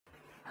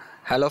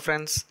Hello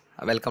friends,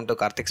 welcome to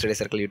Karthik Study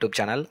Circle YouTube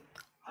channel.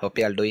 Hope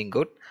you are doing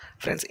good.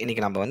 Friends,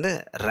 இன்னைக்கு நம்ம வந்து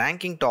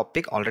ranking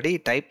topic already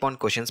type 1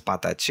 questions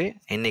பார்த்தாச்சு.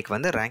 இன்னைக்கு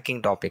வந்து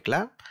ranking topicல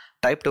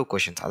type 2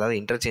 questions, அதாவது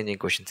interchanging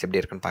questions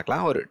எப்படி இருக்குன்னு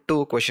பார்க்கலாம். ஒரு 2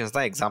 questions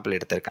தான் எக்ஸாம்பிள்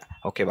எடுத்திருக்கேன்.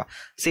 ஓகேவா?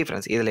 See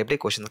friends, இதில் எப்படி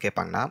questions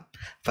கேட்பாங்கன்னா,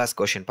 first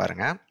question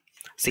பாருங்க.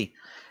 See,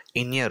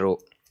 in a row,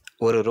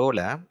 ஒரு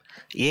ரோவில்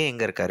A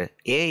எங்கே இருக்காரு?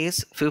 A is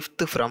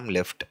 5th from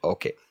left.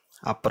 Okay.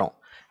 அப்புறம்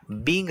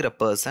Bங்கிற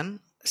person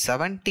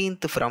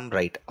 17th from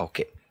right.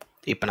 Okay.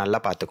 இப்போ நல்லா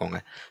பார்த்துக்கோங்க.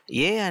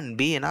 A and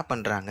B என்ன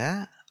பண்ணுறாங்க?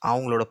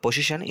 அவங்களோட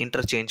பொசிஷன்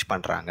இன்டர்சேஞ்ச்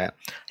பண்ணுறாங்க.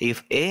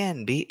 If A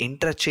and B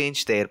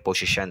interchange there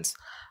positions,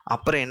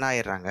 அப்புறம் என்ன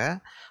ஆயிடுறாங்க?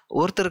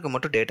 ஒருத்தருக்கு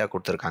மட்டும் டேட்டா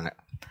கொடுத்துருக்காங்க.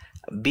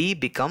 B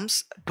becomes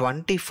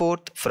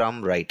 24th from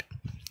right.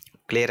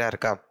 கிளியராக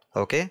இருக்கா?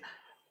 ஓகே.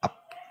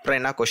 அப்புறம்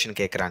என்ன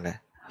கொஷின் கேட்குறாங்க?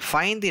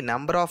 Find the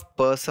number of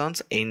persons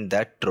in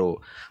that row.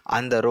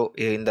 அந்த ரோ,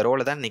 இந்த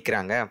ரோவில் தான்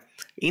நிற்கிறாங்க.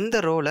 இந்த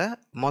ரோவில்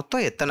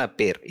மொத்தம் எத்தனை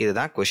பேர்?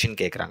 இதுதான் கொஷின்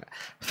கேட்குறாங்க.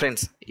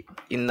 ஃப்ரெண்ட்ஸ்,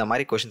 இந்த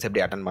மாதிரி கொஷின்ஸ்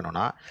எப்படி அட்டன்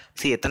பண்ணோன்னா,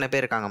 எத்தனை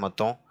பேர் இருக்காங்க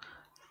மொத்தம்?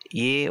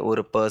 ஏ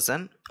ஒரு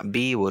பர்சன்,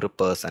 பி ஒரு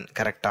பர்சன்.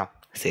 கரெக்டாக?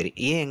 சரி,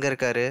 ஏ எங்கே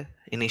இருக்கார்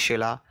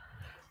இனிஷியலாக?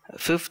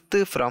 5th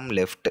from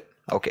left.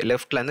 Okay,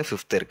 லெஃப்ட்லேருந்து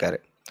 5th இருக்கார்.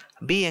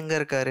 பி எங்கே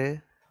இருக்கார்?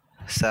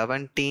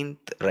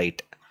 17th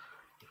right.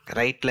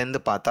 ரைட்லேருந்து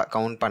பார்த்தா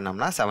கவுண்ட்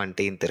பண்ணோம்னா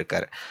 17th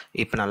இருக்கார்.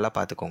 இப்போ நல்லா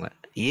பார்த்துக்கோங்க.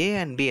 ஏ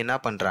அண்ட் பி என்ன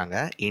பண்ணுறாங்க?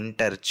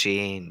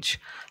 இன்டர்சேஞ்ச்.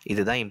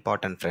 இதுதான்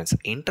இம்பார்ட்டன்ட் ஃப்ரெண்ட்ஸ்.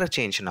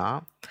 இன்டர்சேஞ்ச்னா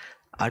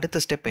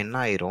அடுத்த ஸ்டெப் என்ன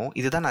ஆயிரும்?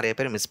 இதுதான் நிறைய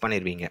பேர் மிஸ்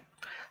பண்ணிடுவீங்க.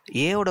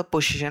 ஏவோட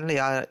பொசிஷனில்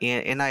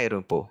என்ன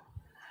ஆயிரும்?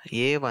 இப்போது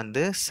ஏ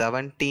வந்து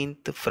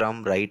 17th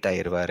ஃப்ரம் ரைட்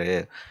ஆயிடுவார்.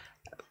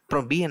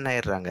 அப்புறம் பி என்ன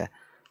ஆயிடுறாங்க?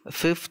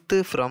 5th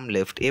from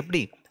left.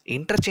 எப்படி?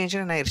 இன்டர்சேஞ்ச்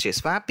என்ன ஆயிடுச்சு?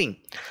 ஸ்வாப்பிங்.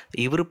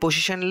 இவர்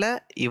பொசிஷனில்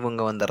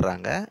இவங்க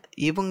வந்துடுறாங்க,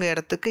 இவங்க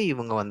இடத்துக்கு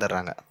இவங்க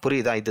வந்துடுறாங்க.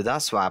 புரியுதா?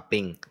 இதுதான்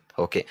ஸ்வாப்பிங்.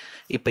 ஓகே.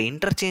 இப்போ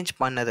இன்டர்சேஞ்ச்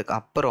பண்ணதுக்கு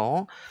அப்புறம்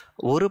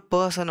ஒரு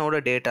பர்சனோட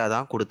டேட்டா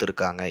தான்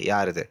கொடுத்துருக்காங்க.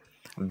 யார் இது?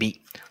 பி.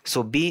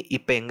 ஸோ பி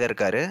இப்போ எங்கே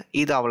இருக்கார்?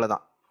 இது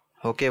அவ்வளோதான்.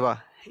 ஓகேவா?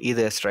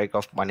 இது ஸ்ட்ரைக்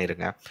ஆஃப்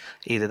பண்ணிடுங்க.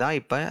 இதுதான்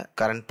இப்போ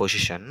கரண்ட்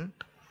பொசிஷன்.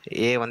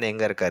 ஏ வந்து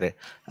எங்கே இருக்கார்?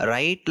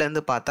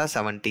 ரைட்லேருந்து பார்த்தா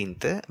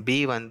 17th, பி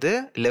வந்து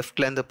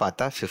லெஃப்ட்லேருந்து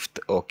பார்த்தா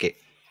 5th. ஓகே.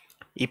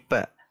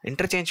 இப்போ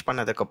இன்டர்சேஞ்ச்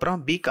பண்ணதுக்கப்புறம்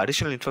பிக்கு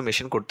அடிஷ்னல்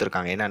இன்ஃபர்மேஷன்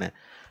கொடுத்துருக்காங்க. என்னென்னு?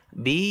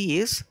 B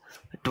is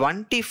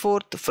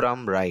 24th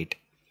from right.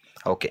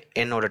 Okay.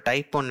 என்னோட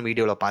டைப் 1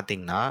 வீடியோவில்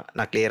பார்த்தீங்கன்னா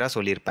நான் கிளியராக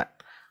சொல்லியிருப்பேன்.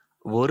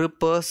 ஒரு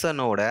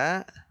பர்சனோட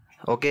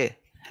ஓகே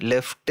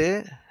லெஃப்ட்டு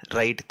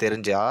ரைட்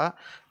தெரிஞ்சால்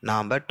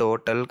நாம்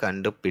டோட்டல்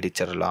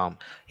கண்டுபிடிச்சிடலாம்.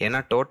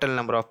 ஏன்னா total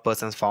number of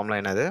persons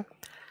formula என்னது?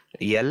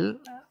 L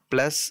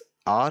plus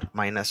R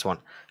minus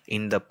 1.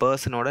 இந்த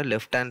பர்சனோட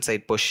லெஃப்ட் ஹேண்ட்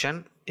சைட் பொசிஷன்,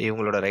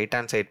 இவங்களோட ரைட்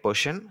ஹேண்ட் சைட்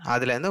பொசிஷன்,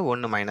 அதுலேருந்து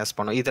 1 மைனஸ்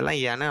பண்ணும். இதெல்லாம்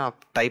ஏன்னா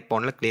டைப்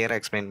 1ல் கிளியராக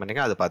எக்ஸ்பிளைன்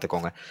பண்ணிக்க, அது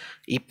பார்த்துக்கோங்க.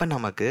 இப்போ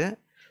நமக்கு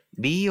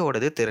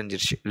பியோடது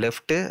தெரிஞ்சிருச்சு,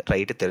 லெஃப்ட்டு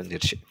ரைட்டு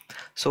தெரிஞ்சிருச்சு.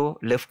 So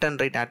left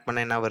and right add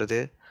பண்ண என்ன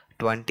வருது?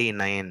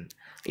 29.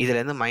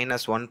 இதுலேருந்து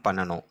 -1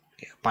 பண்ணணும்.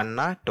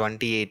 பண்ணால்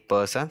 28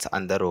 பர்சன்ஸ்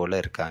அந்த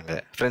ரோவில் இருக்காங்க.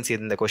 ஃப்ரெண்ட்ஸ்,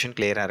 இந்த கொஷின்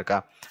கிளியராக இருக்கா?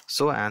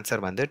 ஸோ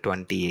ஆன்சர் வந்து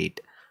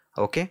 28.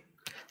 ஓகே.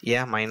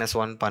 ஏன்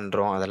 -1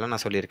 பண்ணுறோம் அதெல்லாம்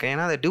நான் சொல்லியிருக்கேன்.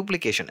 ஏன்னா அது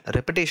டூப்ளிகேஷன்,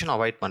 ரெப்பிட்டேஷன்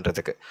அவாய்ட்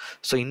பண்ணுறதுக்கு.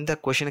 ஸோ இந்த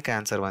கொஷினுக்கு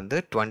ஆன்சர் வந்து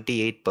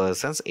 28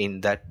 பர்சன்ஸ் இன்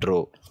தட் ரோ.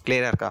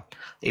 கிளியராக இருக்கா?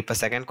 இப்போ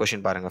செகண்ட்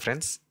கொஷின் பாருங்கள்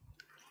ஃப்ரெண்ட்ஸ்.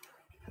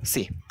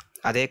 சி,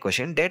 அதே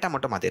கொஷின், டேட்டா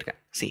மட்டும் மாற்றிருக்கேன்.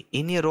 C,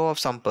 in a row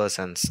of some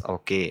persons.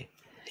 Okay.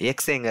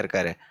 X எங்கே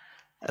இருக்கார்?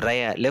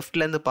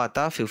 லெஃப்ட்லேருந்து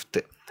பார்த்தா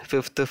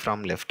 5th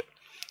ஃப்ரம் லெஃப்ட்.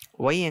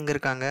 ஒய் எங்கே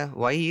இருக்காங்க?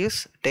 Y is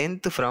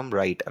 10th from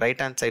right.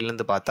 Right hand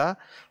சைட்லேருந்து பார்த்தா,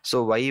 ஸோ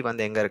ஒய்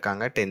வந்து எங்கே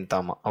இருக்காங்க? 10th.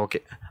 ஆமாம்.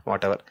 Okay,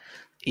 what ever.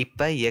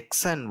 இப்போ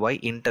X and Y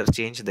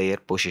interchange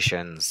there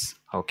positions.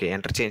 Okay.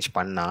 Interchange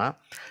பண்ணால்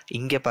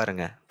இங்கே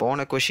பாருங்கள்,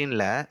 போன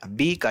கொஷினில்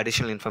பிக்கு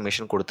அடிஷ்னல்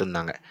இன்ஃபர்மேஷன்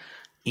கொடுத்துருந்தாங்க.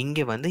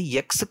 இங்கே வந்து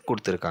எக்ஸுக்கு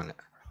கொடுத்துருக்காங்க.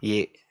 ஏ,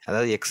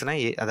 அதாவது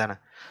எக்ஸ்னால் ஏ அதானே?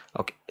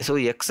 ஓகே. ஸோ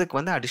எக்ஸுக்கு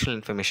வந்து அடிஷ்னல்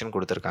இன்ஃபர்மேஷன்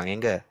கொடுத்துருக்காங்க.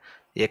 எங்கே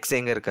எக்ஸ்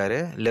எங்கே இருக்கார்?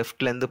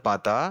 லெஃப்ட்லேருந்து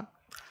பார்த்தா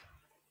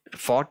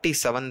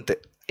 47th.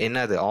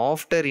 என்னது?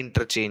 After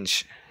interchange.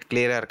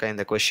 கிளியராக இருக்கா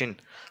இந்த கொஷின்?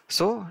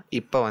 ஸோ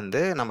இப்போ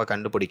வந்து நம்ம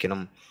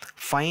கண்டுபிடிக்கணும்.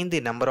 Find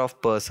the number of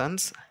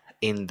persons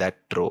in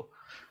that row.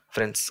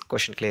 Friends,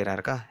 question கிளியராக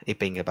இருக்கா?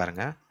 இப்போ இங்கே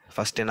பாருங்கள்.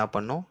 ஃபஸ்ட் என்ன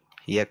பண்ணும்?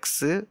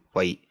 X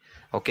Y.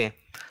 Okay.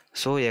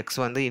 So X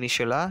வந்து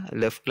இனிஷியலாக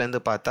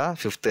லெஃப்ட்லேருந்து பார்த்தா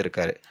 5th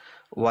இருக்கார்.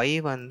 ஒய்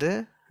வந்து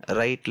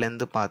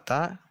ரைட்லேருந்து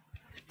பார்த்தா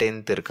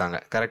 10th இருக்காங்க.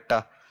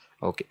 கரெக்டாக?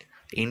 ஓகே.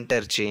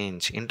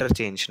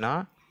 இன்டர்சேஞ்ச்னா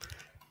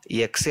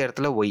எக்ஸ்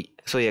இடத்துல ஒய்.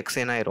 ஸோ எக்ஸ்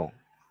என்ன ஆயிரும்?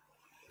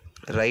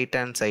 ரைட்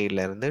ஹேண்ட்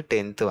சைட்லேருந்து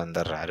 10th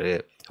வந்துடுறாரு.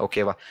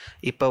 ஓகேவா?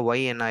 இப்போ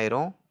ஒய் என்ன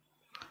ஆயிரும்?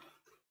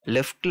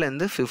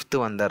 லெஃப்ட்லேருந்து 5th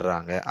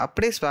வந்துடுறாங்க.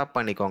 அப்படியே ஸ்வாப்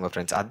பண்ணிக்கோங்க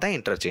ஃப்ரெண்ட்ஸ். அதுதான்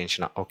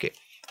இன்டர்சேஞ்ச்னா. ஓகே.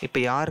 இப்போ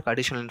யாருக்கு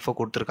அடிஷ்னல் இன்ஃபோ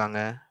கொடுத்துருக்காங்க?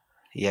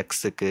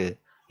 எக்ஸுக்கு.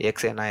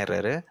 எக்ஸ் என்ன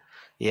ஆயிடுறாரு?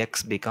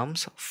 X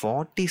becomes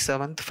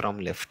 47th from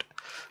left.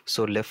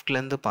 So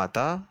லெஃப்ட்லேருந்து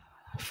பார்த்தா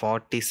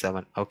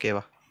 47.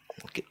 ஓகேவா?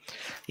 ஓகே.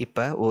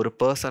 இப்போ ஒரு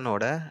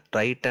பர்சனோட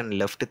ரைட் அண்ட்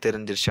லெஃப்ட்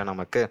தெரிஞ்சிருச்சா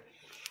நமக்கு?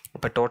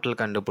 இப்போ total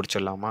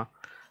கண்டுபிடிச்சிடலாமா?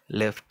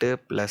 Left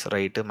plus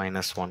right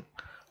 -1.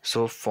 So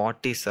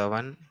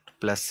 47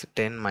 +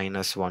 10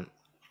 - 1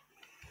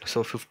 so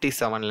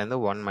 57லேருந்து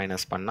 1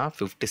 minus பண்ணால்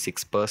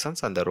 56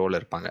 பர்சன்ஸ் அந்த ரோல்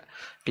இருப்பாங்க.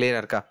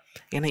 கிளியராக இருக்கா?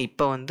 ஏன்னா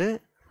இப்போ வந்து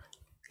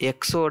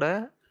எக்ஸோட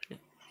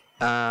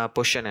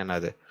பொசிஷன்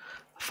என்னது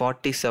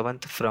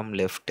 47th ஃப்ரம்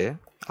லெஃப்ட்டு,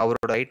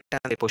 அவரோட ரைட்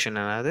ஹேண்ட் பொசிஷன்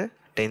என்னது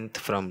 10th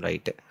ஃப்ரம்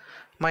ரைட்டு.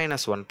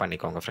 -1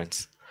 பண்ணிக்கோங்க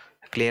ஃப்ரெண்ட்ஸ்.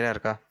 கிளியராக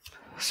இருக்கா?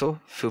 ஸோ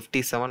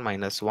 57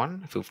 - 1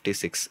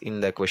 56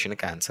 இந்த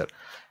கொஷனுக்கு ஆன்சர்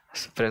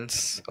ஃப்ரெண்ட்ஸ்.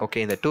 ஓகே,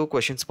 இந்த 2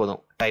 கொஷின்ஸ்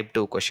போதும், டைப்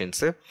 2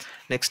 கொஷின்ஸு.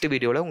 நெக்ஸ்ட்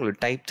வீடியோவில்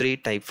உங்களுக்கு டைப் 3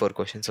 டைப் 4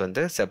 கொஷின்ஸ்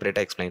வந்து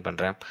செப்பரேட்டாக எக்ஸ்பிளைன்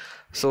பண்ணுறேன்.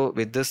 ஸோ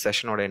வித் திஸ்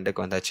செஷனோட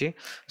எண்டுக்கு வந்தாச்சு.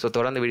 ஸோ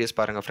தொடர்ந்து வீடியோஸ்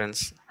பாருங்கள்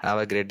friends.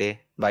 Have a great day.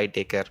 By,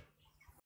 take care.